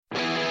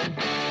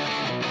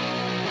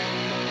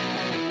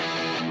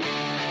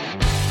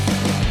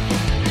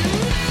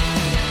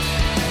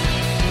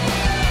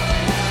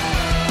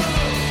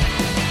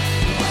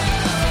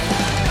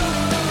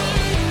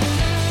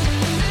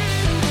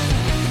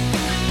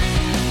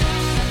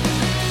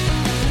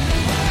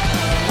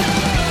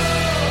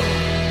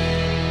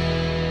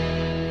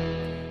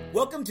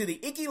to the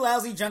Icky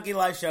Lousy Junkie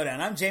Life Showdown.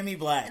 I'm Jamie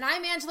Black. And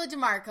I'm Angela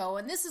DeMarco,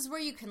 and this is where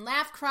you can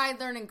laugh, cry,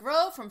 learn, and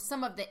grow from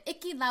some of the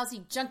icky,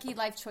 lousy, junky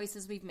life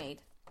choices we've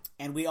made.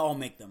 And we all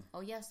make them.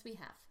 Oh, yes, we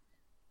have.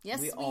 Yes,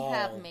 we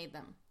have made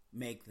them.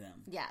 Make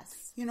them.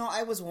 Yes. You know,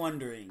 I was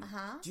wondering,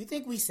 do you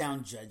think we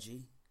sound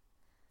judgy?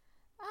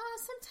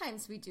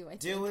 Sometimes we do, I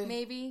think. Do we?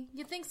 Maybe.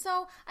 You think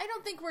so? I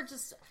don't think we're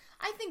just...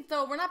 I think,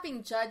 though, we're not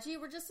being judgy.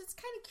 We're just... It's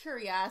kind of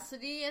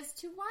curiosity as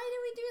to why do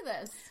we do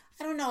this?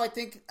 I don't know. I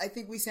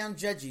think we sound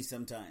judgy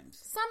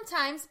sometimes.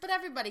 Sometimes, but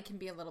everybody can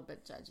be a little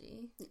bit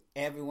judgy.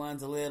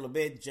 Everyone's a little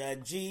bit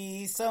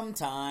judgy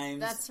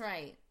sometimes. That's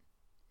right.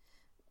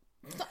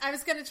 So I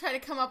was going to try to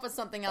come up with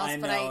something else, I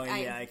but know,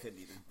 I couldn't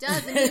even.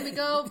 Doesn't mean we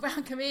go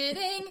around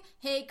committing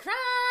hate crimes.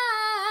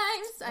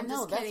 I'm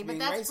no, just kidding, but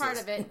that's racist. part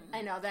of it.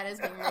 I know, that is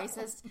being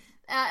racist.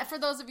 For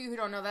those of you who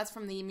don't know, that's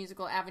from the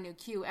musical Avenue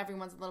Q.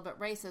 Everyone's a little bit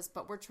racist,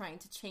 but we're trying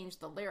to change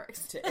the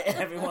lyrics.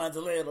 Everyone's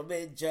a little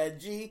bit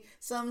judgy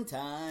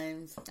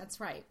sometimes. That's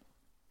right.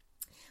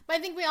 But I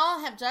think we all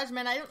have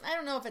judgment. I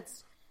don't know if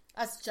it's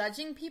us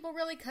judging people,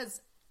 really,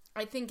 because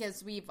I think,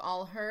 as we've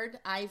all heard,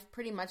 I've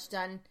pretty much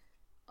done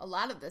a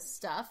lot of this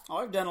stuff. Oh,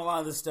 I've done a lot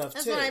of this stuff,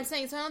 That's too. what I'm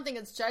saying. So I don't think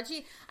it's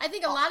judgy. I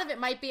think a lot of it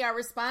might be our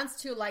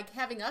response to, like,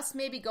 having us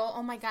maybe go,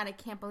 oh my God, I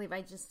can't believe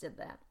I just did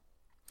that.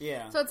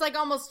 Yeah. So it's like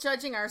almost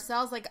judging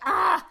ourselves, like,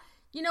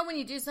 you know when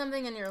you do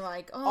something and you're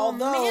like, man,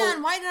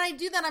 why did I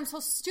do that? I'm so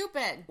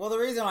stupid. Well, the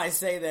reason I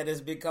say that is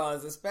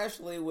because,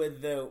 especially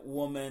with the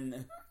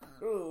woman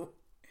who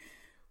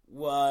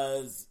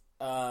was,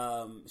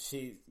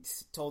 she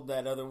told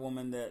that other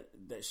woman that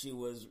she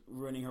was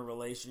ruining her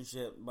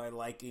relationship by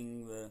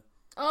liking the...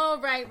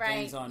 Oh, right.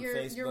 On You're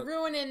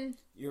Facebook.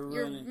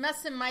 You're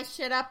messing my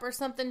shit up or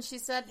something, she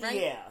said,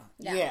 right?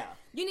 Yeah.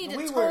 You need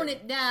to tone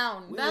it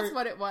down. That's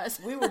what it was.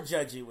 We were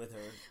judgy with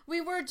her.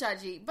 We were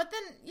judgy. But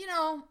then, you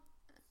know...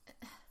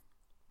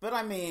 But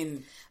I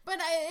mean... But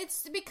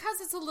it's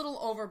because it's a little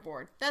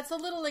overboard. That's a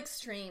little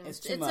extreme. It's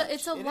too much.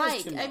 It's a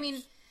like. I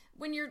mean,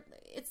 when you're...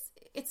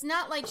 It's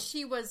not like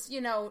she was,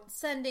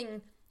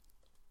 sending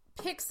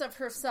pics of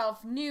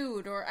herself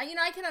nude, or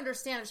I can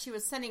understand if she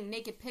was sending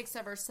naked pics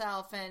of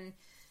herself and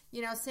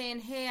saying,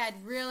 hey,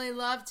 I'd really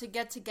love to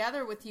get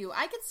together with you.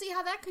 I could see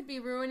how that could be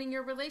ruining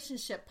your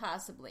relationship,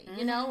 possibly,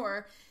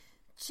 or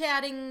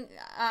chatting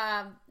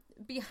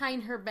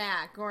behind her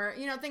back, or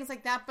things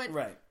like that. But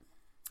right.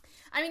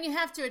 I mean, you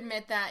have to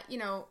admit that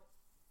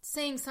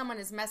saying someone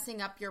is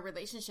messing up your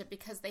relationship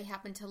because they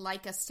happen to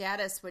like a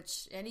status,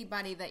 which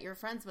anybody that you're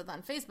friends with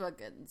on Facebook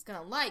is going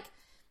to like,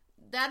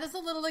 that is a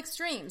little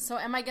extreme. So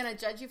am I going to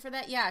judge you for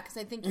that? Yeah, because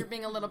I think you're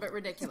being a little bit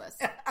ridiculous.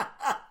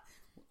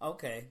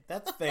 Okay,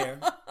 that's fair.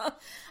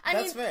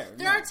 That's fair.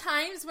 There are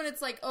times when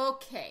it's like,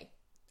 okay,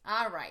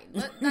 all right.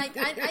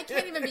 I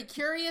can't even be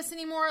curious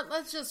anymore.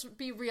 Let's just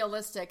be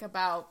realistic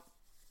about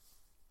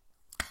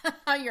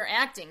how you're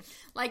acting.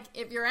 Like,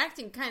 if you're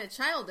acting kind of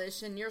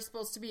childish and you're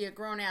supposed to be a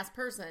grown-ass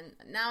person,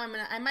 now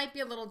I might be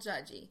a little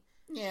judgy.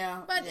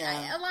 Yeah. But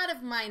a lot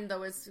of mine,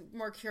 though, is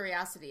more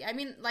curiosity. I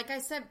mean, like I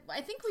said,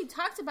 I think we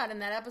talked about in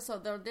that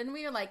episode, though, didn't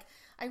we? Like,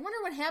 I wonder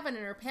what happened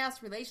in her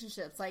past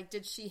relationships. Like,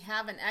 did she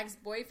have an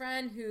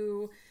ex-boyfriend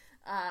who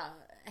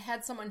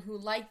had someone who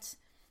liked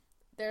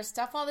their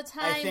stuff all the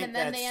time, and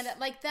then they ended up...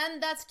 Like, then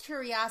that's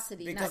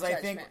curiosity, because not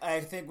judgment. I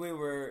think we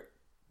were...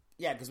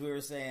 Yeah, because we were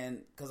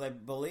saying... Because I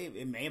believe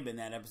it may have been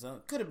that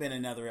episode. Could have been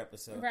another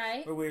episode.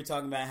 Right. Where we were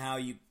talking about how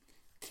you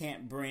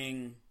can't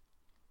bring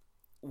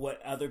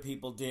what other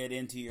people did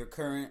into your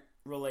current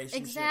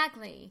relationship.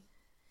 Exactly.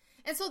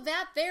 And so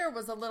that there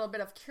was a little bit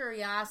of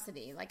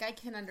curiosity. Like, I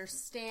can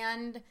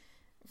understand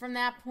from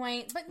that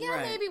point. But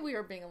yeah, maybe we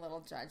were being a little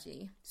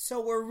judgy.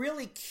 So we're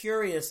really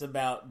curious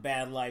about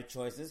bad life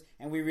choices,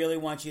 and we really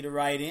want you to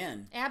write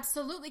in.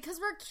 Absolutely, because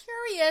we're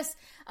curious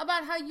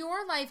about how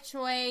your life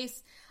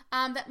choice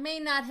that may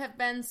not have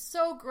been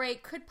so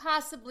great could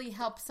possibly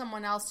help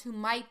someone else who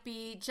might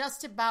be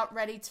just about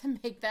ready to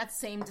make that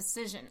same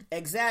decision.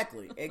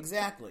 Exactly.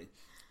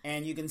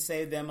 And you can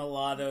save them a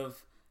lot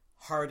of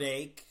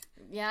heartache.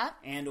 Yeah.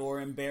 And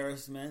or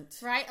embarrassment.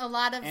 Right, a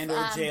lot of... And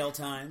or jail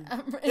time.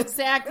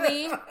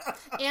 Exactly.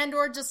 And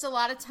or just a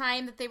lot of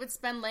time that they would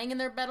spend laying in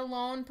their bed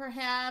alone,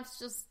 perhaps,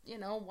 just,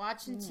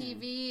 watching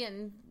TV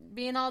and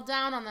being all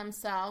down on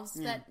themselves.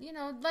 That,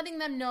 letting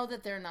them know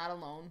that they're not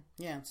alone.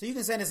 Yeah, so you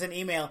can send us an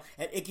email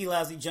at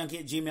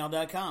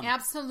ickylousygjunkie@gmail.com.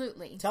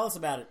 Absolutely. Tell us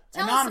about it.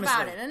 Tell us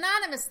about it.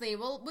 Anonymously.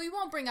 Well, we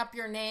won't bring up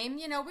your name.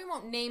 We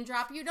won't name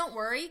drop you. Don't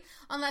worry.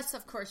 Unless,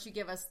 of course, you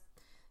give us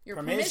your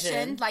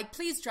permission. Like,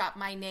 please drop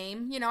my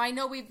name. I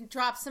know we've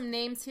dropped some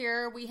names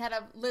here. We had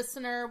a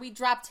listener. We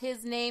dropped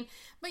his name.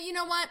 But you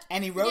know what?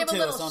 And he wrote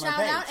to us on our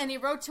page. And he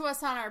wrote to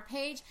us on our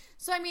page.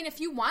 So, I mean,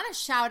 if you want a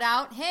shout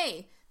out,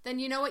 hey, then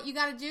you know what you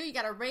got to do. You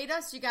got to rate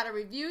us. You got to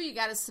review. You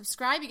got to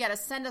subscribe. You got to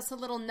send us a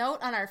little note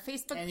on our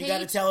Facebook page. And you got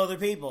to tell other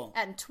people.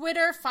 And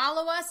Twitter.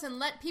 Follow us and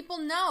let people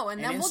know.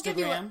 And then we'll give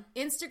you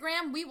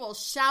Instagram.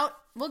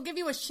 We'll give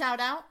you a shout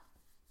out.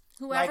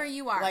 Whoever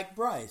you are. Like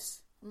Bryce.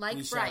 Like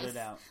we Bryce. shouted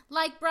out.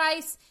 Like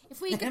Bryce.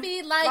 If we could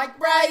be like, Like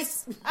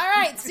Bryce. Bryce. All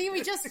right. See,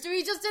 we just did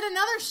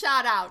another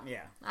shout out.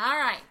 Yeah. All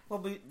right.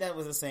 Well, that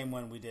was the same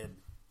one we did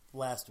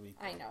last week.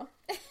 I know.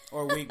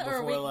 Or week before or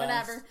a week,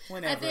 last.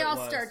 whatever. They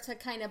all start to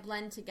kind of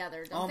blend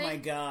together, don't they? Oh my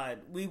God.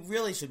 We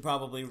really should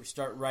probably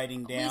start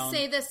writing down. We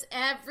say this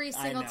every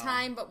single know.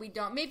 time, but we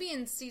don't. Maybe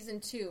in season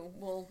 2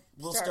 we'll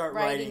start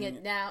writing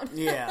it down.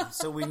 Yeah,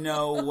 so we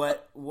know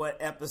what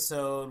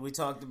episode we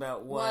talked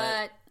about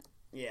what.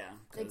 Yeah.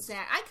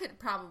 Exactly. I could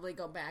probably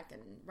go back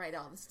and write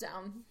all this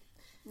down.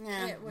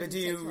 Yeah, but do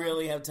you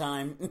really have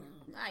time?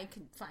 I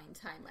could find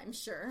time, I'm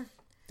sure.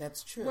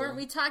 That's true. Weren't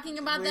we talking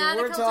about we that?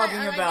 We were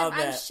talking about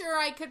that. I'm sure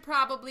I could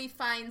probably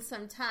find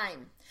some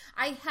time.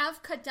 I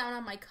have cut down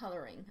on my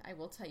coloring. I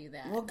will tell you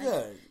that. Well,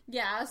 good.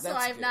 Yeah, so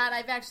That's good.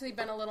 I've actually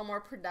been a little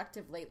more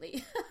productive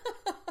lately.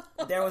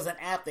 There was an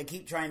app they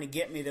keep trying to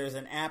get me. There's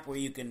an app where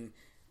you can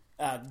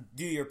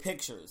do your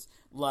pictures.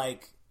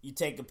 Like, you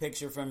take a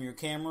picture from your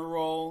camera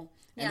roll,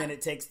 and then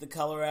it takes the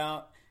color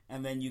out,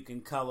 and then you can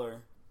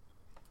color.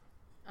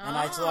 And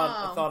I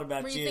thought about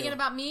you. Were you thinking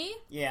about me?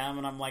 Yeah, I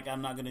mean, I'm like,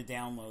 I'm not going to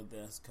download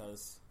this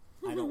because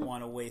I don't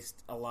want to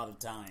waste a lot of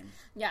time.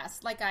 Yes,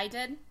 like I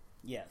did.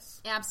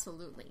 Yes.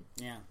 Absolutely.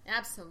 Yeah.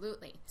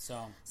 Absolutely.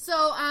 So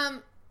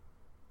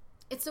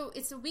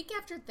it's a week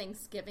after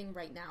Thanksgiving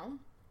right now,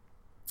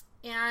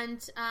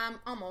 and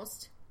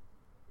almost,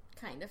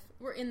 kind of.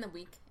 We're in the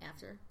week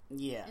after.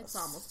 Yes. It's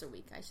almost a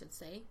week, I should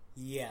say.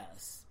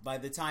 Yes. By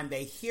the time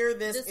they hear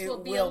this, it will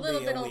be a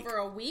little bit over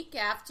a week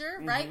after,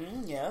 right?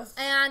 Yes.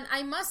 And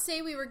I must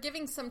say, we were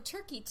giving some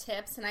turkey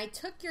tips, and I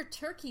took your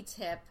turkey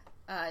tip,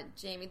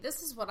 Jamie.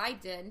 This is what I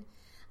did.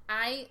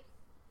 I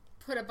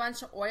put a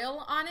bunch of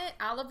oil on it,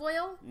 olive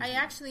oil. I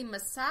actually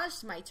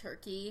massaged my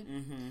turkey.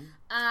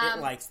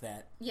 It likes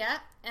that. Yeah,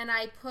 and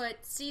I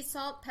put sea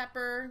salt,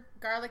 pepper,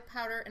 garlic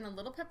powder, and a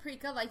little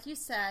paprika, like you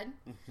said.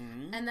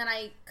 And then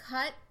I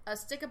cut a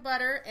stick of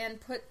butter and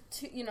put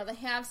the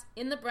halves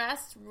in the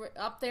breast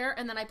up there,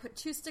 and then I put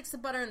 2 sticks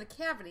of butter in the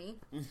cavity.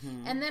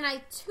 And then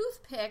I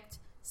toothpicked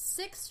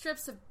 6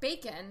 strips of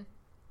bacon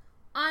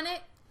on it,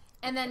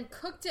 and then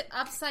cooked it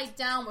upside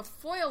down with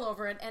foil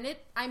over it. And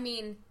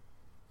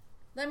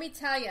let me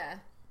tell you,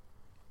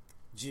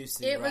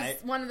 juicy. It was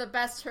one of the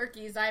best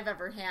turkeys I've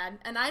ever had,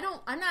 and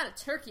I'm not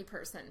a turkey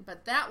person,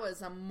 but that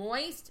was a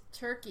moist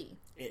turkey.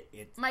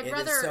 My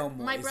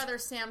brother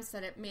Sam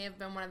said it may have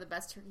been one of the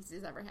best turkeys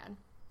he's ever had.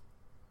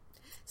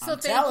 So I'm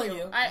telling you,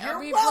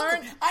 you're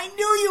welcome. I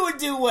knew you would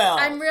do well.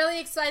 I'm really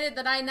excited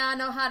that I now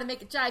know how to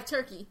make a jive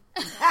turkey.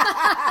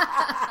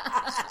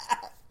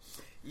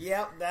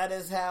 Yep, that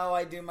is how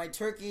I do my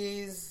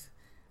turkeys.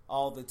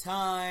 All the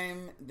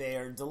time. They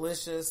are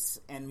delicious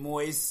and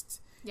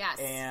moist. Yes.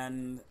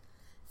 And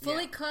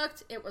fully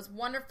cooked. It was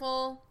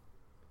wonderful.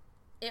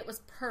 It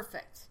was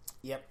perfect.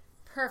 Yep.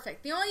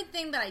 Perfect. The only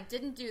thing that I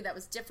didn't do that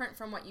was different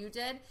from what you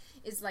did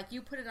is like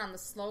you put it on the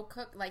slow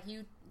cook, like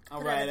you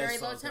put it at a very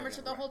low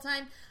temperature the whole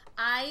time.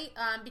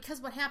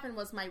 Because what happened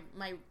was my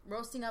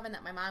roasting oven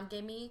that my mom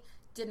gave me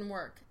didn't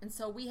work. And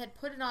so we had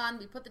put it on,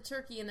 we put the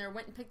turkey in there,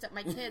 went and picked up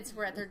my kids who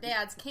were at their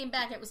dad's, came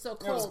back, it was so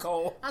cold. It was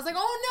cold. I was like,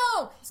 oh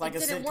no! It's like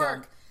it didn't sitcom.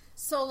 work.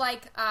 So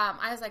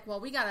I was like,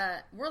 well,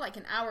 we're like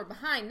an hour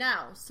behind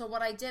now. So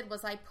what I did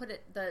was I put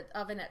the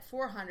oven at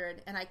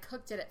 400 and I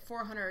cooked it at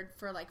 400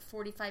 for like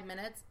 45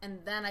 minutes, and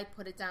then I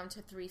put it down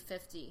to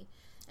 350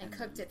 and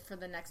cooked it for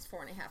the next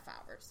 4.5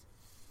 hours.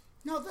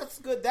 No, that's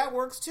good. That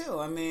works too.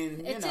 I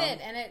mean, it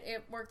did, and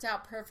it worked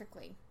out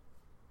perfectly.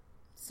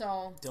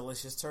 So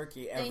delicious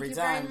turkey every time. Thank you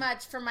very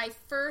much for my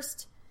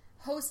first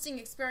hosting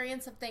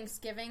experience of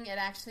Thanksgiving. It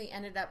actually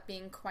ended up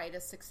being quite a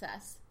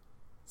success.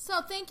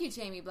 So thank you,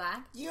 Jamie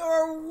Black.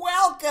 You're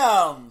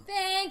welcome.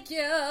 Thank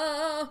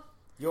you.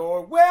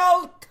 You're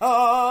welcome.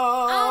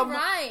 All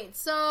right.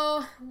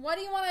 So what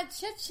do you want to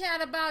chit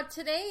chat about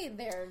today,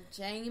 there,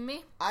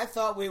 Jamie? I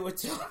thought we would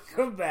talk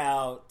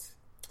about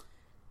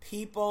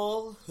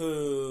people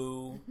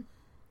who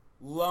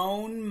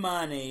loan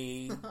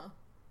money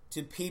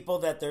to people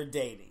that they're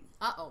dating.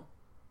 Uh-oh.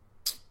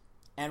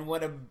 And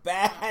what a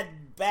bad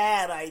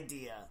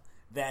idea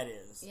that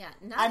is. Yeah.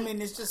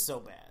 It's just so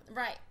bad.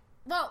 Right.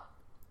 Well,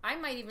 I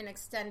might even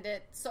extend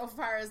it so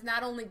far as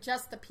not only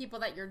just the people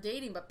that you're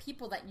dating, but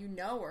people that you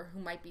know or who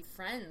might be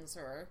friends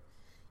or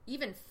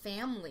even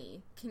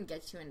family can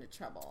get you into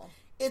trouble.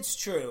 It's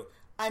true.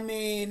 I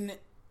mean,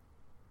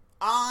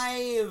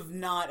 I've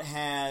not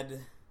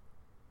had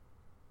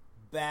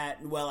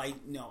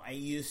I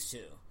used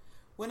to.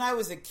 When I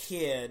was a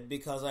kid,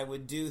 because I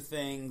would do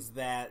things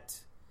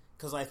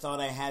because I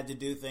thought I had to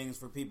do things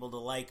for people to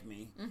like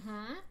me.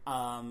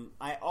 Mm-hmm.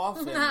 I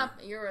often...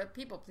 You're a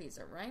people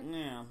pleaser, right?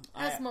 Yeah.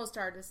 As most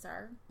artists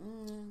are.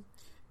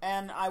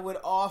 And I would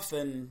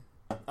often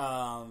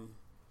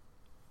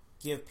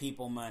give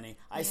people money.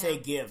 I say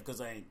give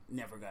because I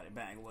never got it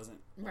back. It wasn't...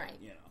 Right.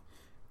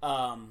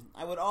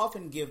 I would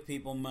often give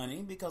people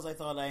money because I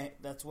thought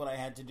that's what I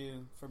had to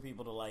do for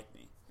people to like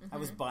me. Mm-hmm. I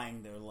was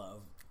buying their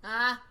love.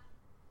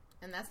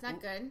 And that's not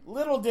good.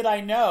 Little did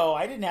I know,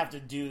 I didn't have to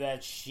do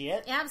that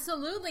shit.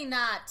 Absolutely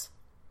not.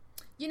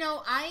 You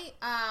know, I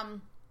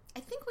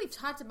think we've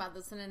talked about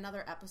this in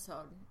another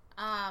episode.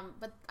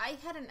 But I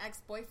had an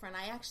ex-boyfriend.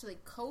 I actually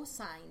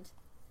co-signed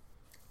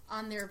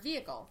on their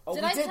vehicle. Oh,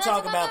 we did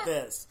talk about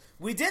this.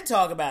 We did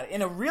talk about it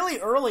in a really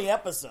early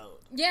episode.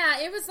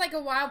 Yeah, it was like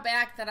a while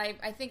back that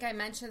I think I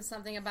mentioned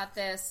something about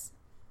this.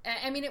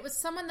 I mean, it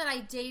was someone that I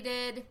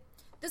dated.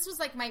 This was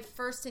like my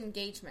first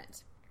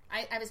engagement.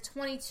 I was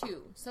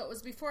 22, so it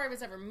was before I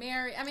was ever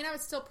married. I mean, I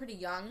was still pretty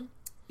young.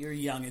 You're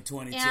young at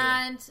 22.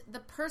 And the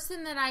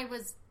person that I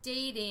was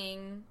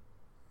dating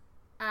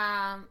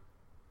had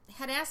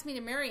asked me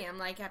to marry him,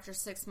 like, after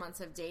 6 months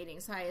of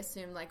dating. So I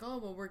assumed, like, oh,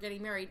 well, we're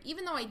getting married.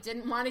 Even though I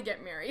didn't want to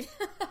get married.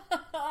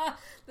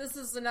 This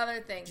is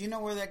another thing. Do you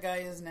know where that guy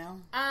is now?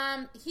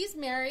 He's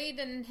married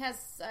and has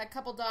a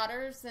couple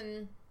daughters,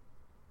 and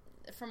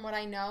from what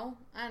I know,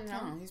 I don't know.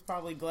 Oh, he's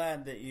probably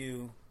glad that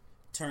you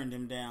turned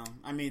him down.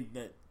 I mean,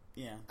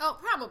 yeah. Oh,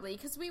 probably,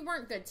 because we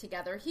weren't good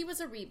together. He was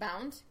a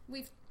rebound.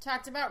 We've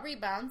talked about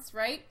rebounds,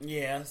 right?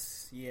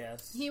 Yes.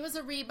 He was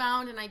a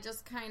rebound, and I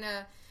just kind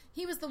of...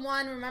 He was the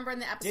one, remember in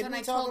the episode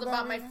I talk told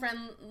about my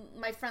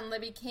friend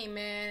Libby came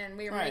in, and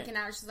we were Right. making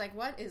out. She's like,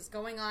 what is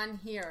going on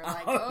here?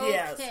 Like, Oh,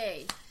 yes.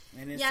 okay.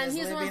 And it Yeah, and says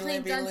he's the one Libby,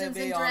 playing Libby, Dungeons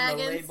Libby and on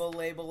Dragons. the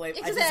label.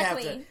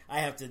 Exactly. I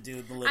have to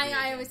do the Libby I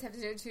again. always have to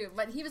do it, too.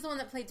 But he was the one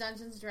that played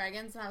Dungeons and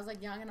Dragons, and I was,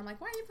 like, young, and I'm like,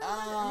 why are you playing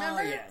Dungeons?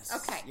 Remember? Yes.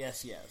 Okay.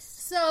 Yes.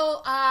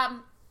 So,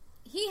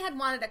 he had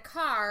wanted a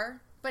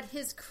car, but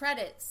his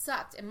credit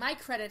sucked, and my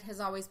credit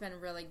has always been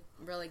really,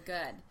 really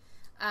good.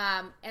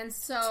 And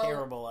so,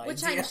 Terrible idea.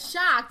 which I'm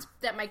shocked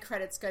that my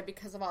credit's good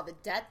because of all the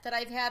debt that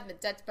I've had,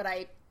 but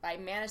I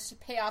managed to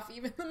pay off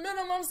even the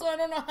minimum, so I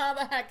don't know how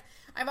the heck.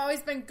 I've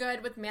always been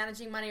good with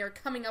managing money, or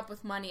coming up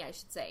with money, I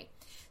should say.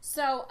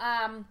 So,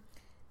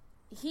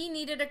 he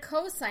needed a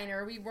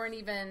co-signer. We weren't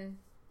even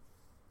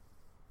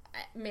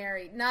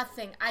married.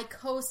 Nothing. I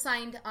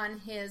co-signed on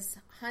his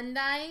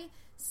Hyundai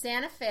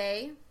Santa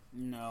Fe.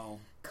 No.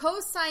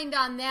 Co-signed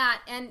on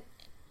that, and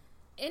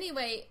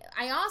anyway,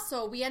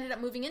 we ended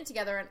up moving in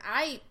together, and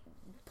I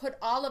put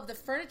all of the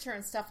furniture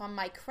and stuff on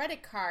my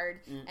credit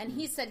card, and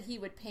he said he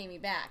would pay me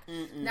back.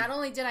 Not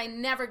only did I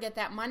never get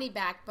that money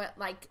back, but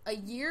like a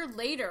year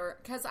later,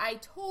 because I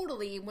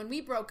totally, when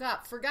we broke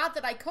up, forgot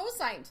that I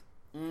co-signed.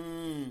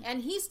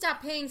 And he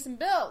stopped paying some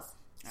bills.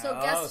 So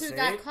guess who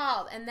got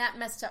called? And that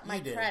messed up my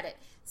credit.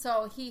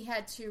 So he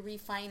had to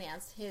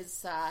refinance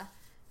his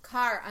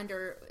car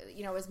under,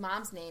 his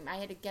mom's name. I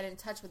had to get in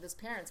touch with his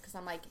parents because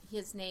I'm like,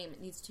 his name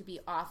needs to be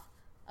off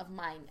of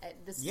mine.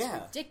 This is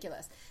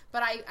ridiculous.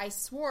 But I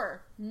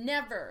swore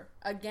never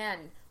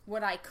again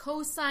would I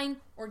co-sign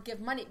or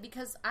give money,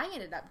 because I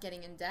ended up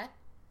getting in debt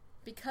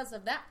because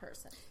of that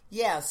person.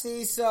 Yeah,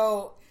 see,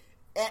 so,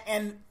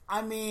 and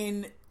I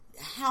mean,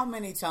 how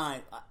many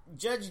times?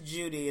 Judge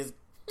Judy is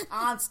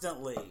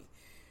constantly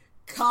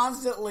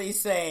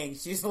saying,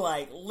 she's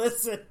like,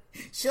 listen,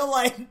 she'll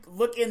like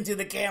look into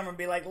the camera and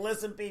be like,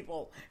 listen,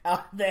 people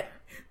out there,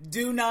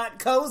 do not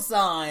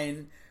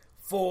co-sign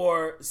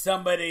for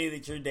somebody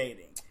that you're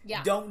dating.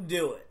 Yeah. Don't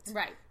do it.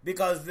 Right.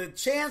 Because the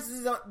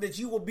chances that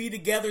you will be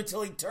together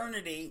till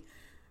eternity,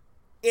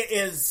 it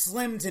is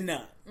slim to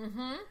none.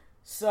 Mm-hmm.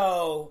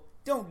 So,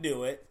 don't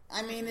do it.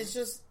 I mean, it's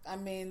just,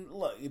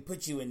 look, it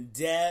puts you in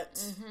debt.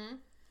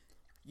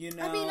 Mm-hmm.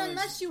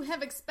 Unless you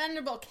have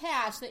expendable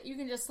cash that you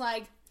can just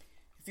like...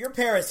 If you're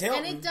Paris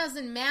Hilton... And it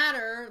doesn't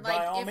matter, like,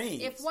 by all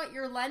means. If what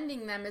you're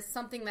lending them is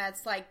something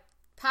that's like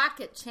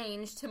pocket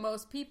change to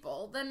most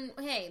people, then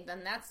hey,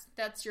 then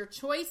that's your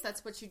choice,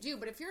 that's what you do.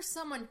 But if you're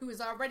someone who is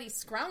already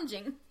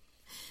scrounging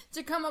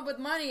to come up with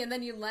money and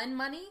then you lend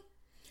money,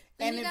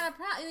 then you got a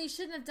problem. You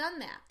shouldn't have done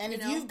that. And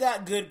if you've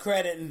got good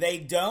credit and they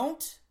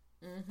don't,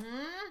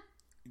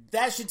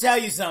 that should tell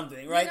you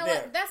something right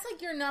there. What? That's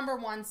like your number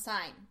one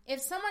sign.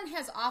 If someone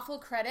has awful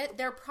credit,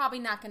 they're probably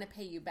not going to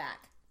pay you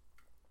back.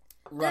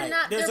 Right.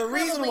 There's a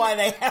reason why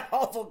they have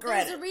awful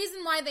credit. There's a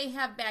reason why they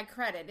have bad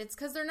credit. It's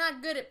because they're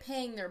not good at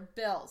paying their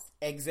bills.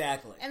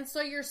 Exactly. And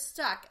so you're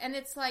stuck. And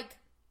it's like,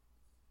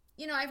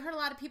 I've heard a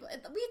lot of people. We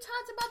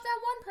talked about that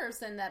one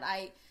person that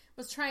I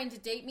was trying to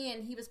date me,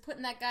 and he was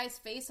putting that guy's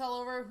face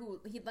all over. Who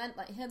he lent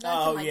him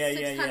 $600.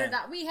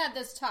 Yeah. We had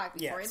this talk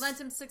before. Yes. He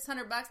lent him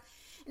 $600.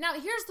 Now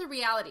here's the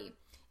reality: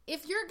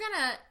 if you're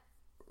gonna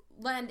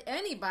lend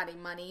anybody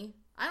money,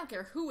 I don't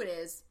care who it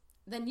is,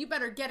 then you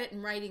better get it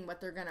in writing what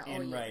they're going to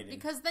owe you.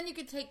 Because then you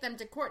could take them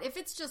to court. If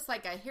it's just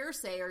like a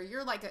hearsay, or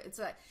you're like it's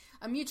a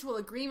mutual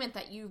agreement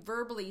that you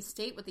verbally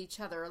state with each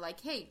other,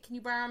 like, hey, can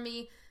you borrow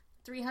me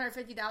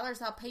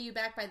 $350? I'll pay you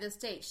back by this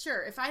date.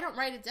 Sure. If I don't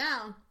write it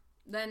down,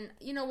 then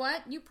you know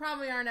what? You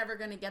probably aren't ever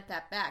going to get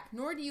that back.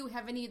 Nor do you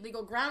have any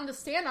legal ground to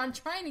stand on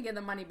trying to get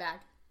the money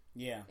back.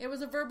 Yeah. It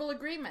was a verbal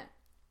agreement.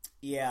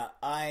 Yeah,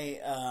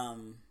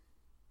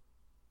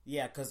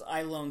 because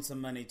I loaned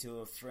some money to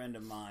a friend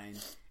of mine,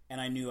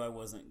 and I knew I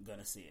wasn't going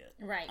to see it.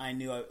 Right. I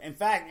knew in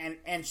fact,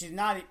 and she's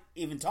not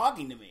even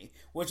talking to me,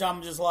 which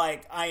I'm just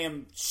like, I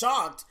am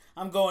shocked.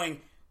 I'm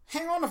going,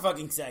 hang on a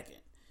fucking second.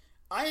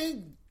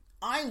 I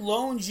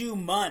loaned you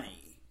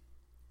money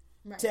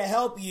to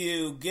help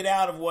you get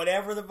out of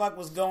whatever the fuck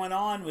was going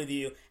on with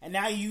you, and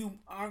now you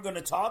aren't going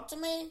to talk to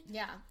me?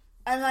 Yeah.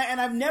 And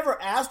I've never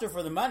asked her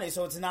for the money,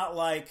 so it's not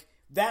like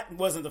that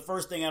wasn't the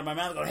first thing out of my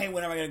mouth. Going, hey,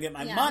 when am I going to get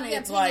my money?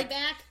 It's like,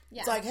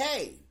 it's like,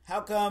 hey,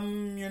 how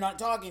come you're not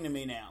talking to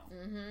me now?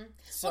 Mm-hmm.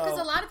 So, because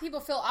a lot of people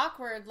feel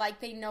awkward, like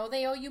they know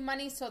they owe you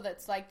money, so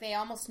that's like they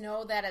almost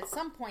know that at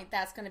some point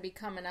that's going to be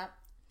coming up.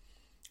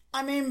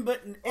 I mean,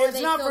 but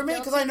it's not for me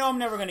because I know I'm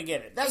never going to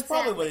get it. That's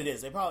Exactly. probably what it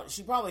is.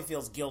 She probably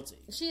feels guilty.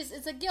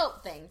 It's a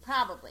guilt thing,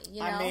 probably.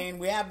 You know? I mean,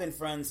 we have been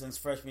friends since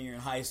freshman year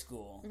in high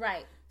school,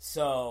 right?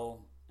 So,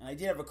 and I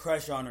did have a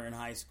crush on her in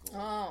high school.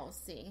 Oh,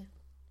 see.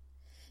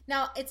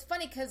 Now it's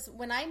funny because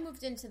when I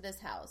moved into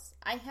this house,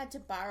 I had to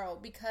borrow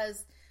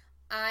because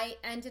I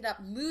ended up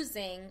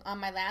losing on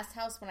my last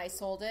house when I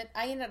sold it.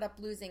 I ended up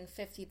losing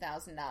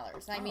 $50,000.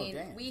 I mean,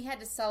 damn. we had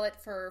to sell it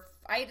for.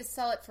 I had to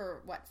sell it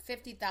for what,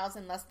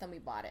 $50,000 less than we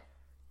bought it.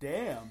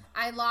 Damn.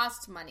 I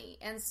lost money,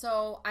 and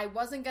so I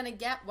wasn't going to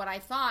get what I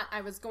thought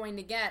I was going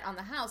to get on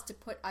the house to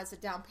put as a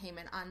down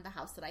payment on the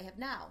house that I have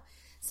now.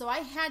 So I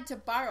had to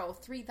borrow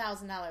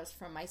 $3,000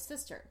 from my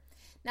sister.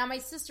 Now, my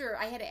sister,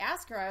 I had to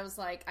ask her. I was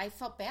like, I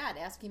felt bad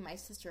asking my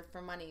sister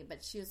for money,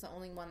 but she was the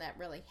only one that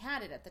really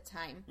had it at the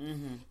time.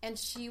 Mm-hmm. And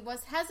she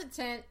was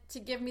hesitant to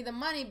give me the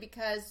money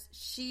because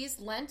she's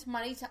lent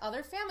money to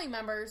other family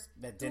members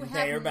that didn't who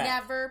pay her have back.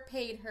 never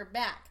paid her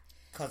back.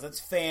 Because it's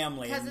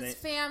family. Because it's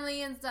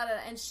family and da-da.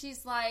 And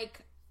she's like,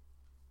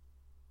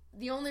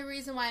 the only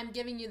reason why I'm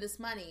giving you this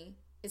money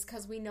is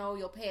because we know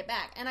you'll pay it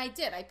back. And I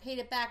did. I paid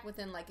it back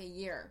within like a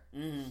year.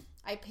 Mm-hmm.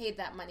 I paid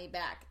that money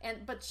back.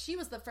 But she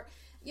was the first,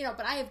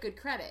 but I have good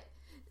credit.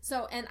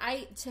 So, and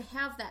to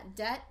have that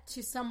debt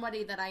to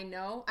somebody that I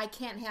know, I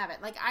can't have it.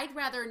 Like, I'd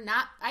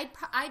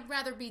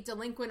rather be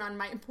delinquent on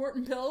my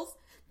important bills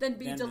than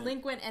be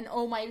delinquent and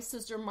owe my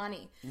sister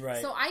money.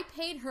 Right. So I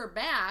paid her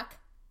back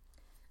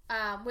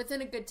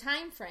within a good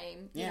time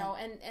frame, you know,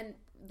 and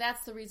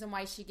that's the reason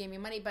why she gave me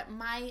money. But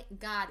my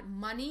God,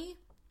 money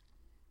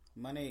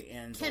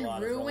ends can a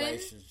lot ruin of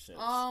relationships.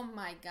 Oh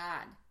my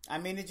God. I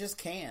mean, it just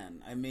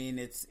can. I mean,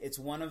 it's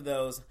one of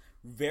those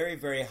very,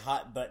 very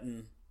hot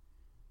button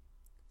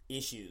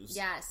issues.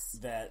 Yes.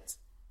 That,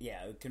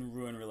 it can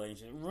ruin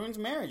relationships. It ruins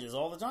marriages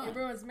all the time. It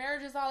ruins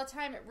marriages all the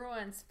time. It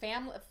ruins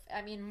family.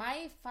 I mean,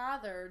 my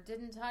father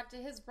didn't talk to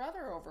his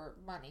brother over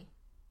money.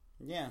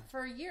 Yeah.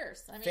 For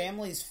years. I mean,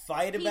 families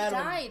fight about it.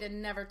 He died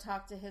and never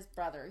talked to his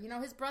brother.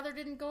 His brother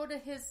didn't go to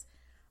his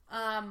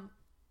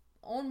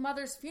own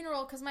mother's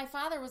funeral because my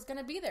father was going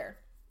to be there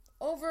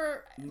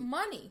over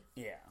money.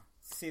 Yeah.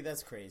 See,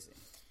 that's crazy.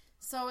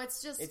 So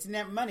it's just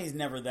money's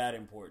never that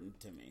important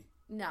to me.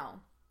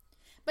 No.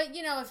 But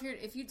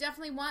if you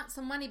definitely want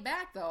some money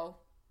back though,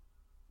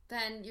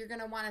 then you're going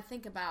to want to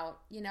think about,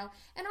 and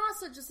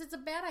also just it's a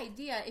bad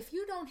idea. If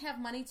you don't have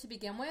money to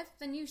begin with,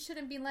 then you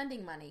shouldn't be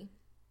lending money.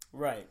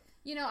 Right.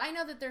 I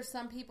know that there's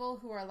some people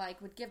who are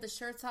like, would give the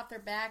shirts off their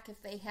back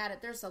if they had it.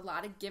 There's a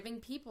lot of giving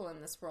people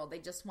in this world. They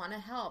just want to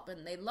help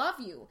and they love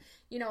you.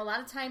 A lot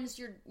of times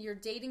you're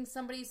dating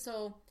somebody,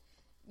 so,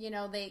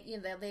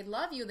 they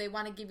love you. They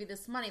want to give you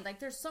this money. Like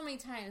there's so many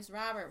times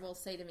Robert will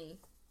say to me,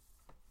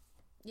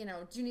 do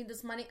you need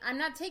this money? I'm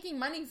not taking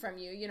money from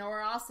you,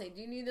 or I'll say, do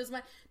you need this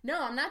money?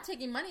 No, I'm not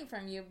taking money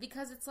from you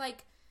because it's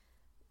like,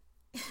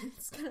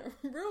 it's going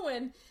to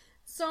ruin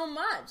so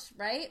much,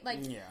 right? Like,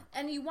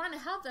 and you want to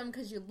help them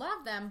because you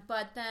love them,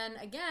 but then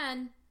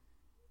again,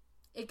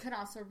 it could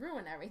also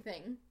ruin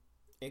everything.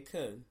 It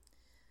could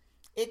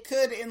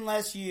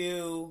unless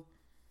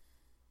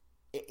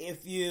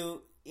if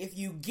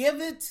you give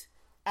it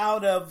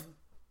out of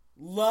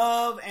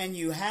love and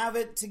you have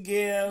it to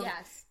give,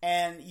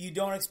 and you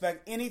don't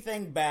expect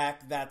anything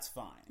back, that's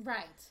fine.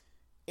 Right.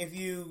 If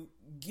you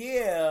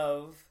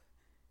give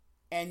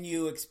and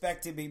you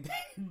expect to be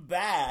paid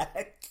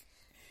back,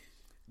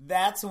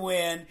 that's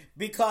when,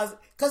 because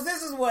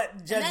this is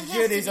what Judge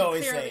Judy's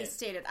always saying.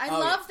 Stated. I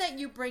love that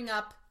you bring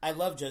up. I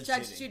love Judge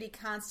Judy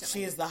constantly.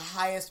 She is the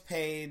highest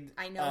paid.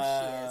 I know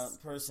she is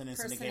person in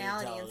syndicated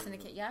television. In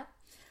syndicate, yeah.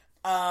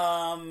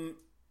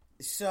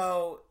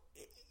 So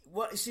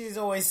what she's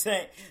always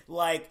saying,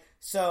 like,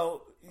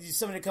 so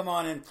somebody come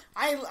on and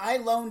I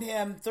loaned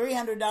him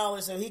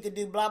 $300 so he could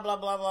do blah blah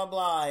blah blah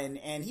blah,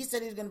 and he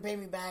said he was going to pay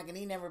me back, and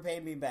he never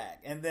paid me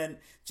back, and then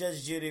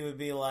Judge Judy would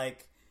be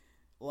like.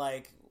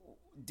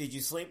 Did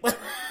you sleep with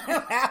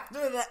him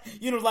after that?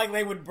 Like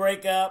they would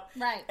break up.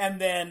 Right.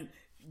 And then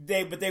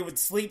they would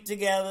sleep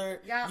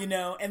together.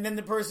 Yeah. And then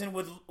the person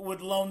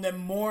would loan them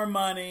more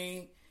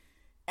money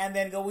and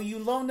then go, well, you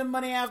loaned him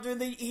money after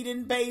he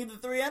didn't pay you the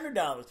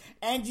 $300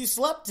 and you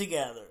slept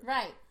together.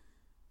 Right.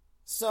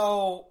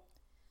 So,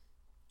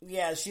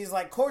 yeah, she's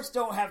like, courts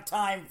don't have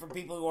time for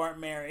people who aren't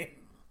married.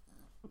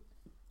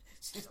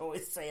 She's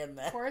always saying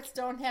that. Courts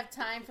don't have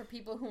time for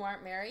people who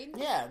aren't married?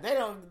 Yeah, they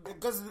don't,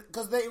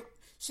 because they...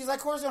 She's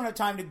like, courts don't have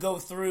time to go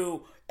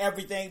through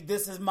everything.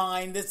 This is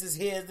mine. This is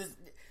his.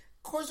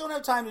 Courts don't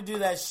have time to do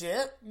that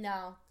shit.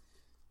 No.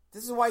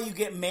 This is why you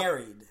get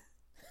married.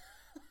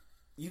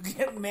 You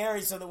get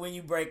married so that when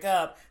you break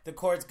up, the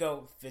courts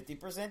go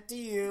 50% to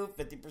you,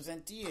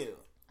 50% to you.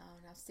 Oh,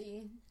 now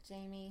see,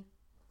 Jamie,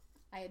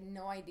 I had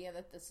no idea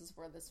that this is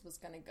where this was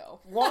going to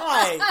go.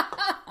 Why?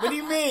 What do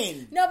you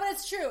mean? No, but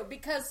it's true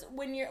because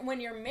when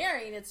you're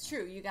married, it's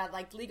true. You got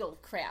like legal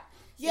crap.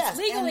 Yes,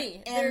 it's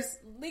legally and there's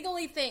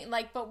legally thing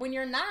like, but when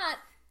you're not,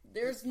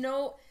 there's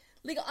no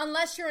legal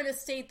unless you're in a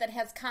state that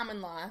has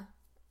common law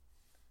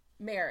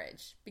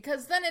marriage,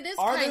 because then it is.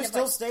 Are kind there of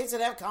still like, states that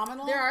have common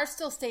law? There are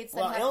still states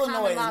that have Illinois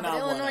common is law, not but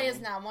one of Illinois them.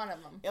 is not one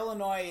of them.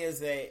 Illinois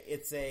is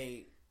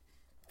a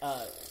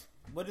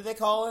what do they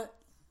call it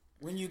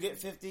when you get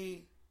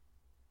 50?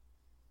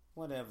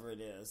 Whatever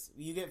it is,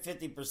 you get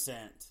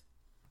 50%.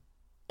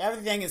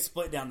 Everything is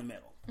split down the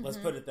middle. Let's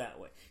put it that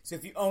way. So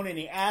if you own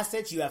any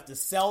assets, you have to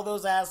sell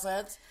those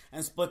assets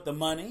and split the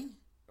money.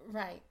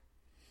 Right.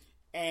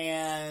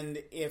 And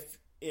if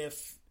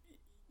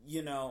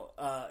you know,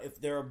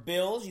 if there are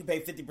bills, you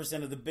pay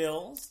 50% of the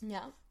bills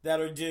that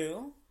are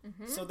due.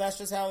 So that's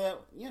just how that,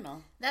 you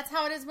know. That's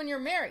how it is when you're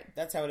married.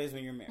 That's how it is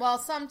when you're married. Well,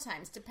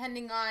 sometimes,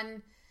 depending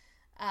on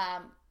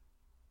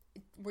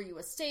were you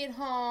a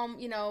stay-at-home,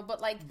 you know, but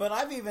like... But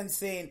I've even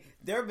seen,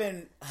 there have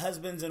been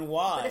husbands and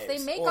wives. But if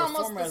they make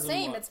almost the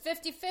same, it's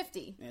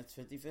 50-50. It's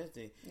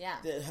 50-50. Yeah.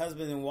 The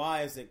husbands and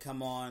wives that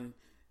come on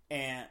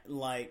and,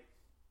 like,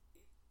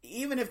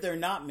 even if they're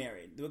not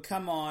married, they would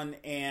come on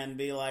and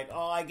be like,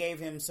 oh, I gave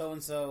him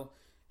so-and-so,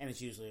 and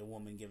it's usually a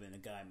woman giving a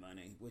guy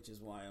money, which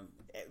is why I'm...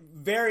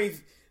 Very,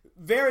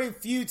 very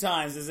few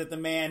times is it the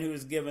man who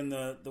is giving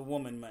the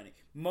woman money.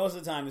 Most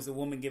of the time it's the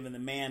woman giving the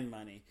man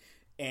money.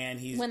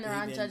 And when they're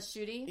on Judge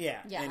Judy?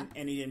 Yeah.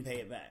 And he didn't pay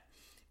it back.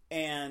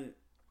 And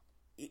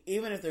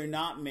even if they're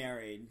not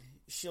married,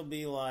 she'll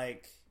be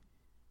like...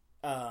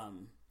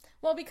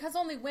 well, because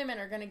only women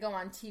are going to go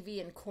on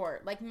TV in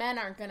court. Like, men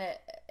aren't going to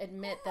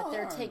admit that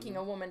they're taking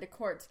a woman to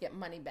court to get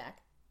money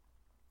back.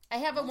 I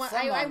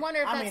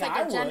wonder if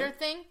that's a gender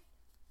thing.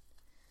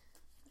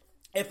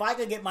 If I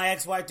could get my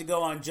ex-wife to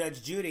go on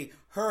Judge Judy,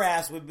 her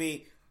ass would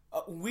be...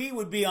 we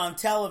would be on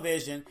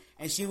television,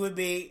 and she would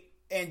be...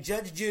 And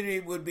Judge Judy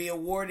would be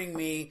awarding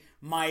me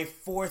my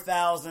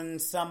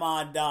 $4,000 some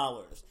odd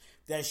dollars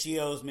that she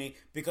owes me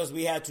because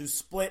we had to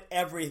split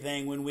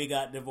everything when we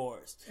got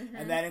divorced.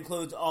 And that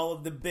includes all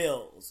of the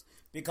bills.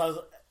 Because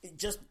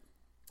just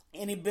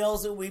any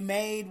bills that we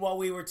made while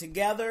we were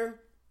together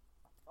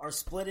are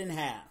split in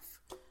half.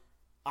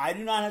 I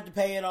do not have to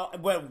pay it all.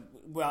 Well,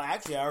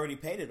 actually, I already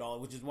paid it all,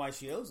 which is why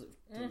she owes it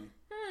to me.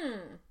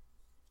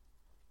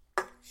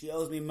 She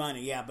owes me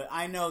money, yeah, but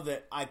I know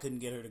that I couldn't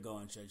get her to go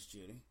on Judge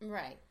Judy.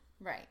 Right.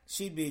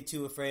 She'd be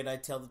too afraid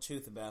I'd tell the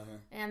truth about her.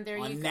 And there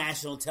you go. On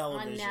national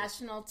television. On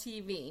national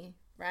TV,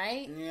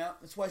 right? Yeah,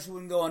 that's why she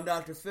wouldn't go on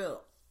Dr. Phil.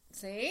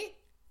 See?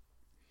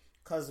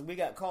 Because we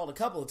got called a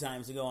couple of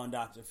times to go on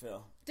Dr.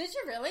 Phil. Did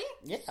you really?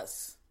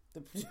 Yes.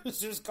 The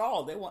producers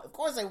called. Of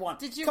course they want.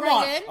 Did you Come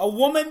write on, in? A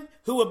woman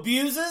who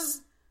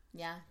abuses?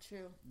 Yeah,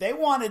 true. They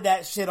wanted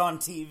that shit on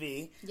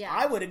TV. Yeah.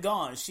 I would have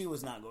gone. She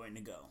was not going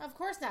to go. Of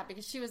course not,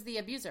 because she was the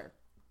abuser.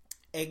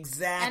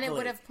 Exactly. And it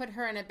would have put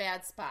her in a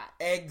bad spot.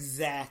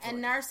 Exactly.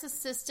 And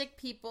narcissistic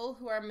people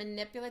who are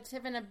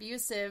manipulative and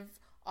abusive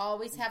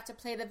always have to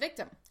play the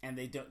victim. And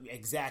they don't...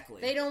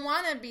 Exactly. They don't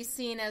want to be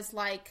seen as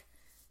like...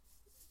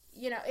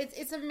 You know,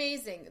 it's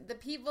amazing. The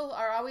people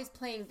are always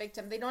playing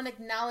victim. They don't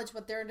acknowledge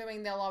what they're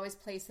doing. They'll always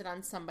place it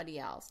on somebody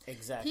else.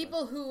 Exactly.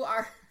 People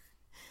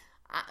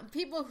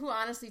who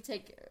honestly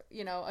take,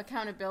 you know,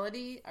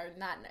 accountability are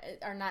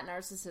not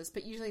narcissists,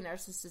 but usually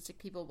narcissistic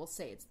people will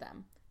say it's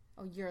them.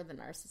 Oh, you're the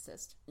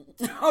narcissist.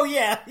 Oh,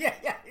 yeah.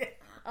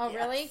 Oh, yes.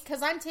 Really?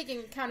 Because I'm taking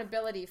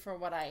accountability for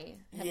what I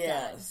have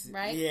done,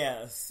 right?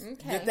 Yes.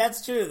 Okay.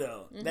 That's true,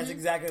 though. That's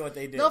exactly what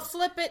they do. They'll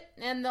flip it,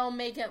 and they'll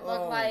make it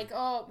look like,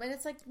 and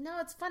it's like, no,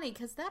 it's funny,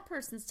 because that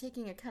person's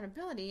taking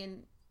accountability,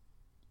 and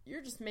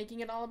you're just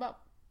making it all about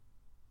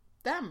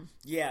them.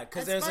 Yeah,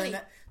 because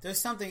there's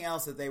something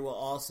else that they will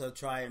also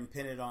try and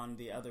pin it on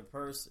the other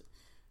person.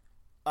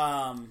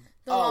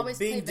 Always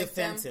being play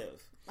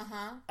defensive.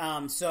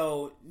 Uh-huh.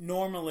 So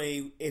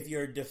normally, if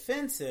you're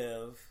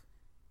defensive,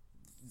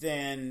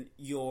 then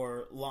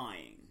you're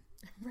lying.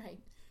 Right.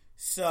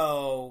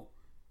 So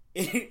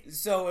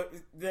they'll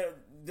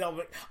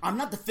be, I'm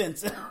not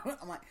defensive.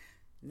 I'm like,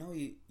 no,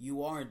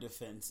 you are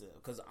defensive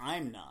because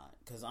I'm not.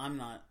 Because I'm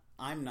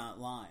not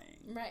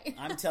lying. Right.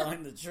 I'm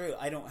telling the truth.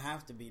 I don't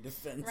have to be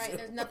defensive. Right.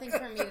 There's nothing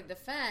for me to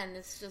defend.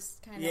 It's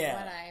just kind of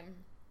what I'm.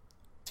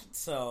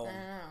 So. I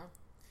don't know.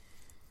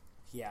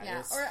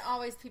 Yeah. Or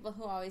always people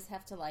who always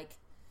have to, like,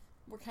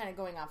 we're kind of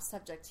going off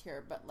subject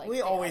here, but like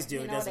we always do.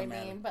 You It know what I doesn't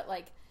matter. mean? But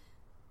like,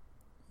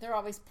 they're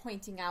always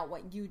pointing out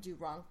what you do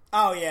wrong.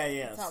 Oh yeah,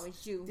 yes. It's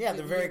always you. Yeah,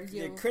 you,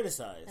 they're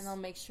criticized, and they'll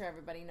make sure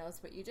everybody knows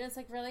what you did. It's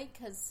like, really?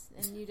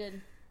 And you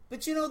did.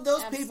 But you know,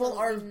 those people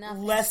are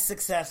less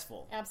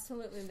successful.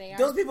 Absolutely, they are.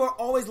 Those people are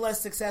always less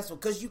successful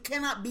because you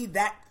cannot be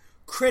that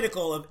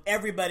critical of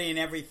everybody and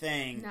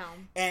everything. No.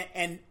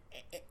 And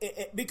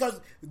because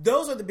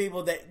those are the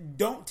people that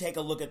don't take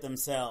a look at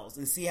themselves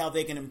and see how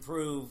they can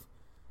improve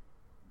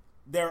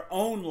their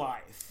own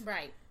life.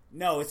 Right.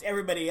 No, it's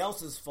everybody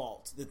else's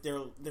fault that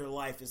their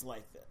life is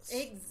like this.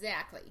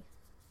 Exactly.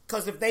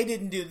 Because if they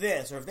didn't do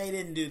this, or if they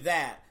didn't do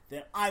that,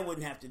 then I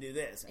wouldn't have to do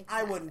this. Exactly.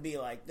 I wouldn't be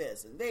like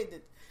this. And they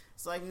did.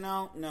 It's like,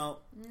 no.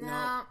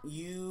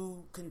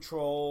 You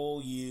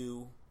control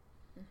you.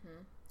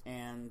 Mm-hmm.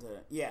 And,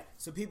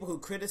 so people who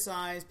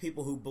criticize,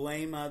 people who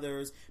blame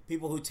others,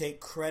 people who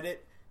take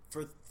credit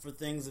for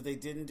things that they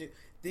didn't do,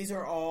 these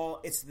are all,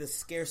 it's the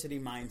scarcity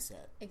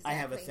mindset. Exactly. I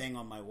have a thing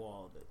on my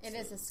wall. It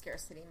is a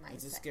scarcity mindset.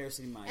 It's a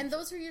scarcity mindset. And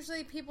those are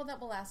usually people that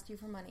will ask you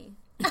for money.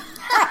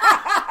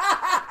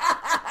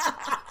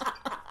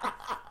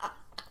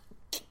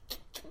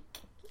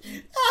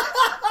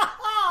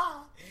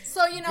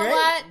 So you know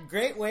what?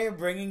 Great way of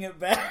bringing it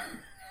back.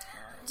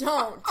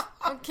 Don't.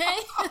 Okay?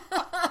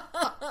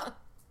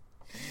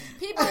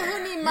 People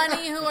who need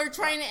money, who are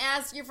trying to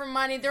ask you for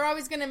money, they're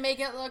always going to make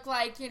it look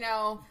like,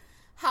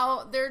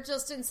 how they're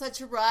just in such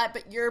a rut,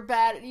 but you're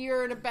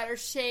in a better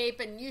shape,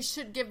 and you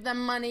should give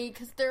them money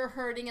because they're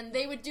hurting, and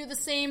they would do the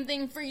same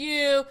thing for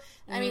you.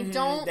 I mean,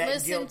 don't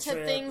listen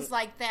to things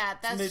like that.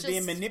 That's just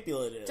being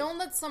manipulative. Don't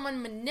let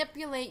someone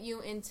manipulate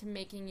you into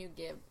making you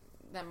give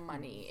them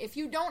money. If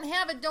you don't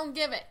have it, don't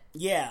give it.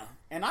 Yeah,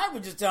 and I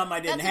would just tell them I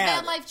didn't have it.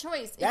 That's a bad life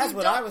choice. That's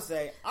what I would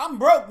say. I'm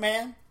broke,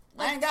 man.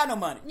 I ain't got no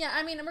money. Yeah,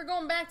 I mean, and we're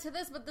going back to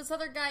this, but this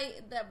other guy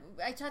that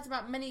I talked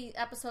about many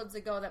episodes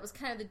ago that was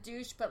kind of the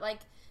douche, but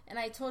and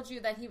I told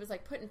you that he was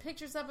putting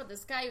pictures up with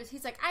this guy.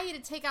 He's like, I had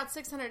to take out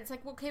 $600. It's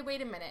like, okay,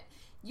 wait a minute.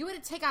 You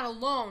had to take out a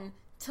loan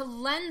to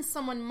lend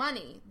someone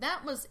money.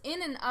 That was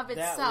in and of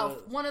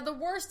itself one of the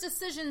worst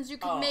decisions you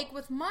could make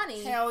with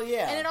money. Hell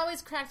yeah. And it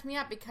always cracked me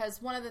up because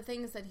one of the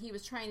things that he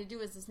was trying to do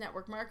as this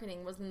network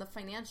marketing was in the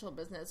financial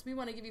business. We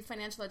want to give you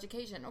financial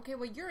education. Okay,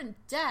 well, you're in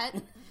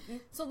debt.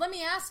 So let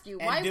me ask you,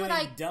 why would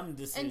I... dumb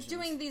decisions. And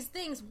doing these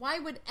things, why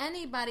would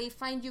anybody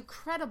find you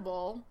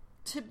credible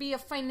to be a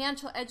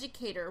financial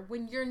educator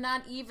when you're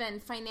not even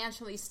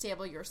financially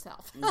stable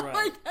yourself?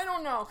 Right. I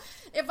don't know.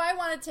 If I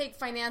want to take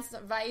finance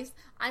advice,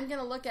 I'm going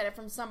to look at it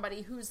from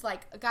somebody who's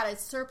got a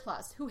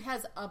surplus, who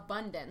has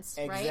abundance,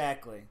 right?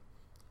 Exactly.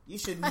 You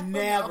should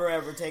never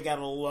ever take out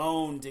a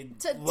loan to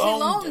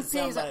loan to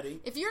somebody.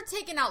 If you're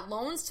taking out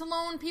loans to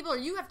loan people, or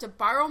you have to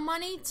borrow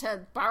money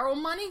to borrow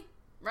money,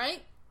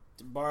 right?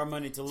 To borrow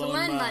money to loan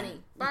lend money.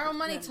 Borrow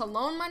money to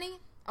loan money?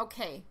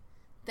 Okay.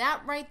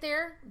 That right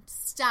there,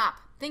 stop.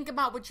 Think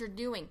about what you're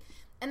doing.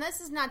 And this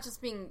is not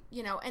just being,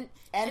 and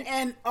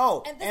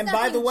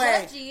by the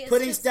way,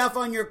 putting stuff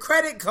on your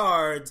credit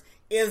cards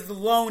is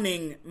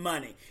loaning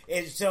money.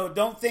 So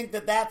don't think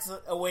that that's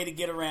a way to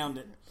get around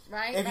it.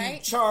 Right, If you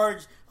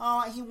charge,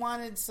 he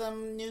wanted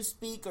some new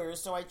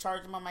speakers, so I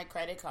charged him on my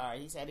credit card.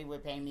 He said he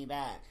would pay me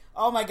back.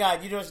 Oh my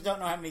God, you just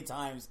don't know how many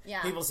times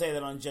people say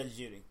that on Judge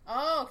Judy.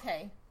 Oh,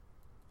 okay.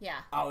 Yeah.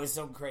 Oh, it's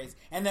so crazy.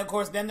 And then, of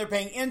course, they're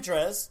paying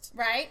interest.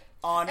 Right.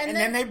 And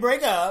then they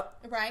break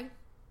up. Right.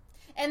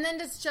 And then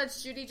does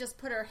Judge Judy just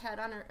put her head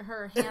on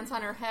her hands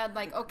on her head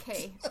like,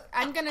 okay,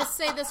 I'm going to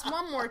say this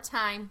one more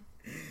time.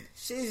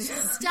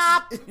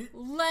 Stop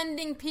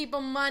lending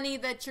people money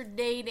that you're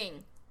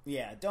dating.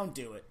 Yeah, don't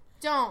do it.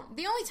 Don't.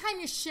 The only time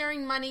you're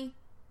sharing money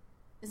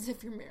is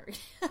if you're married.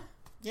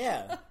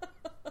 Yeah.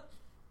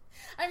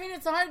 I mean,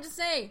 it's hard to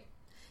say.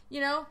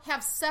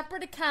 Have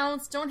separate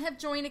accounts. Don't have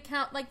joint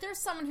account. There's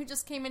someone who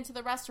just came into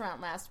the restaurant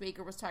last week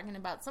or was talking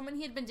about someone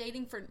he had been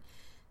dating for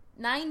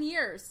 9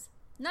 years.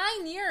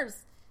 9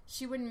 years.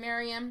 She wouldn't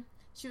marry him.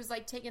 She was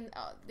taking,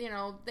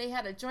 they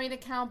had a joint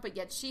account, but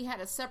yet she had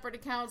a separate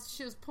account.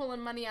 She was pulling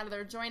money out of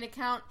their joint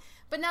account.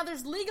 But now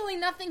there's legally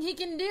nothing he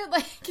can do.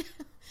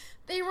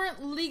 They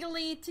weren't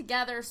legally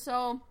together,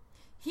 so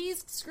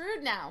he's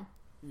screwed now.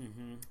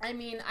 Mm-hmm. I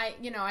mean, I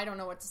don't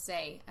know what to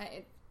say.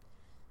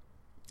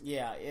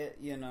 Yeah,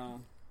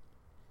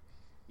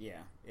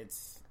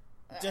 it's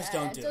just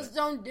don't do it. Just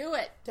don't do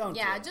it. Don't.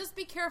 Yeah, do it. Just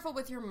be careful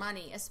with your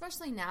money,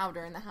 especially now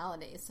during the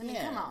holidays. I mean,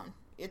 come on.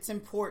 It's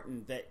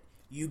important that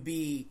you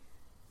be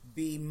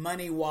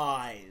money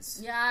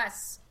wise.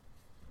 Yes.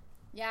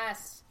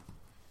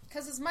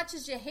 Because as much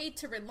as you hate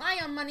to rely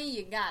on money,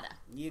 you gotta.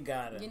 You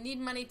need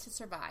money to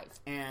survive.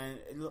 And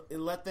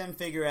let them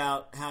figure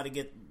out how to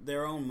get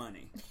their own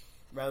money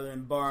rather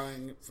than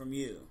borrowing it from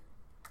you.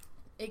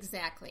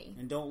 Exactly.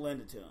 And don't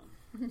lend it to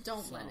them.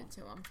 Don't lend it to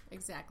them.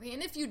 Exactly.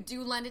 And if you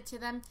do lend it to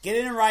them, get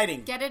it in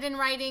writing. Get it in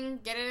writing.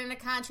 Get it in a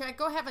contract.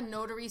 Go have a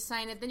notary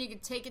sign it. Then you can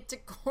take it to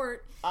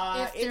court.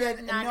 A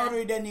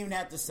notary doesn't even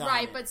have to sign it.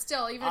 Right, but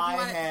still, even if you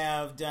want to... I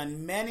have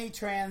done many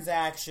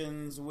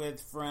transactions with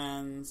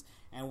friends,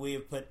 and we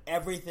have put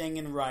everything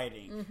in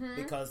writing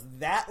because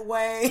that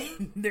way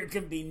there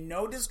can be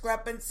no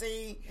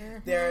discrepancy.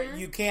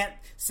 You can't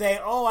say,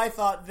 "Oh, I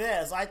thought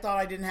this. I thought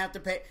I didn't have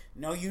to pay."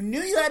 No, you knew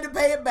you had to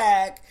pay it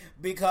back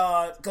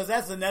because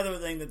that's another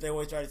thing that they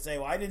always try to say.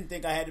 Well, I didn't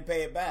think I had to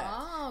pay it back.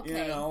 Oh,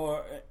 okay.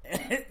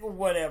 Or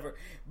whatever.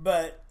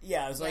 But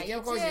yeah, it's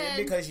of course,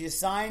 because you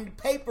signed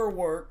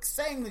paperwork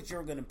saying that you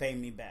were going to pay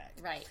me back.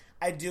 Right.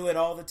 I do it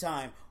all the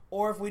time.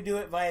 Or if we do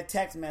it via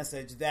text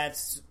message,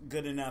 that's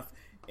good enough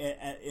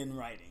in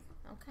writing.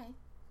 Okay.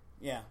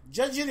 Yeah.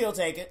 Judge Judy will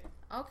take it.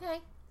 Okay.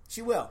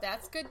 She will.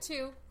 That's good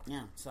too.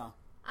 Yeah, so. All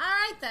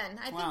right, then.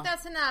 I think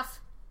that's enough.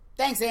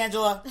 Thanks,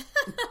 Angela.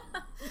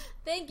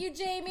 Thank you,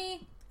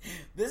 Jamie.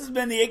 This has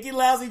been the Icky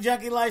Lousy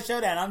Junkie Life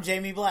Showdown. I'm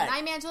Jamie Black. And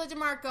I'm Angela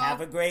DeMarco. Have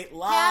a great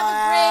life.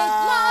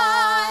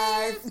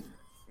 Have a great life.